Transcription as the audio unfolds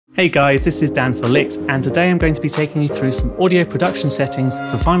Hey guys, this is Dan for Licked, and today I'm going to be taking you through some audio production settings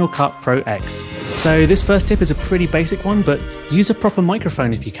for Final Cut Pro X. So this first tip is a pretty basic one, but use a proper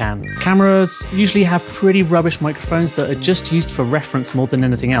microphone if you can. Cameras usually have pretty rubbish microphones that are just used for reference more than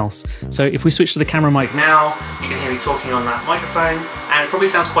anything else. So if we switch to the camera mic now, you can hear me talking on that microphone, and it probably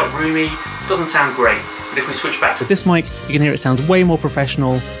sounds quite roomy, doesn't sound great. But if we switch back to this mic, you can hear it sounds way more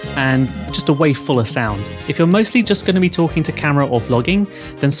professional and just a way fuller sound. If you're mostly just going to be talking to camera or vlogging,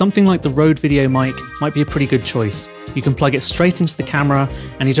 then something like the Rode video mic might be a pretty good choice. You can plug it straight into the camera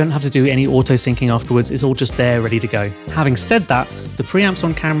and you don't have to do any auto syncing afterwards, it's all just there ready to go. Having said that, the preamps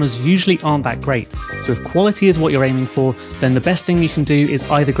on cameras usually aren't that great, so if quality is what you're aiming for, then the best thing you can do is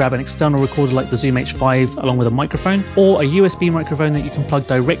either grab an external recorder like the Zoom H5 along with a microphone, or a USB microphone that you can plug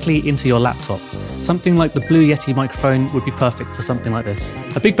directly into your laptop. Something like the Blue Yeti microphone would be perfect for something like this.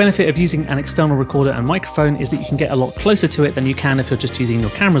 A big benefit of using an external recorder and microphone is that you can get a lot closer to it than you can if you're just using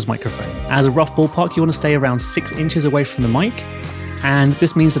your camera's microphone. As a rough ballpark, you want to stay around 6 inches away from the mic, and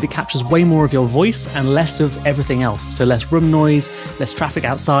this means that it captures way more of your voice and less of everything else. So less room noise, less traffic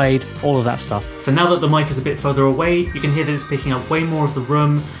outside, all of that stuff. So now that the mic is a bit further away, you can hear that it's picking up way more of the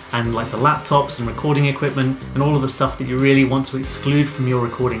room and like the laptops and recording equipment and all of the stuff that you really want to exclude from your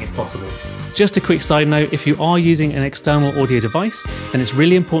recording if possible. Just a quick side note, if you are using an external audio device, then it's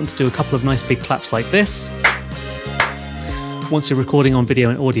really important to do a couple of nice big claps like this once you're recording on video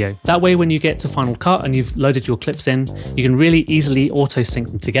and audio. That way when you get to Final Cut and you've loaded your clips in, you can really easily auto-sync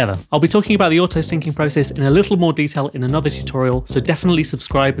them together. I'll be talking about the auto-syncing process in a little more detail in another tutorial, so definitely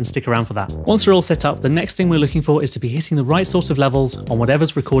subscribe and stick around for that. Once we're all set up, the next thing we're looking for is to be hitting the right sort of levels on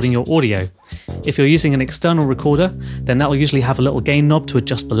whatever's recording your audio. If you're using an external recorder, then that'll usually have a little gain knob to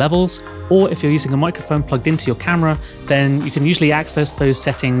adjust the levels, or if you're using a microphone plugged into your camera, then you can usually access those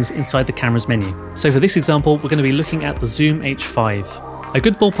settings inside the camera's menu. So for this example, we're going to be looking at the Zoom H5. A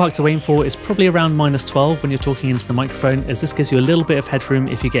good ballpark to aim for is probably around -12 when you're talking into the microphone, as this gives you a little bit of headroom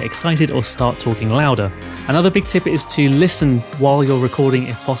if you get excited or start talking louder. Another big tip is to listen while you're recording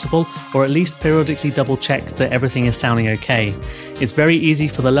if possible, or at least periodically double check that everything is sounding okay. It's very easy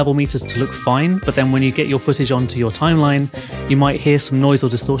for the level meters to look fine, but then when you get your footage onto your timeline, you might hear some noise or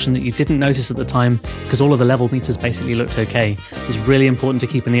distortion that you didn't notice at the time because all of the level meters basically looked okay. It's really important to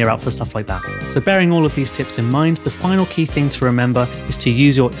keep an ear out for stuff like that. So bearing all of these tips in mind, the final key thing to remember is to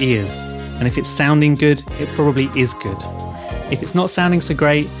use your ears. And if it's sounding good, it probably is good. If it's not sounding so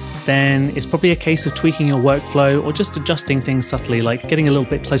great, then it's probably a case of tweaking your workflow or just adjusting things subtly, like getting a little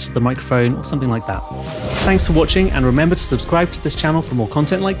bit closer to the microphone or something like that. Thanks for watching, and remember to subscribe to this channel for more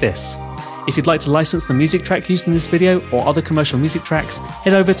content like this. If you'd like to license the music track used in this video or other commercial music tracks,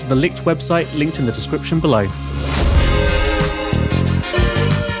 head over to the Licked website linked in the description below.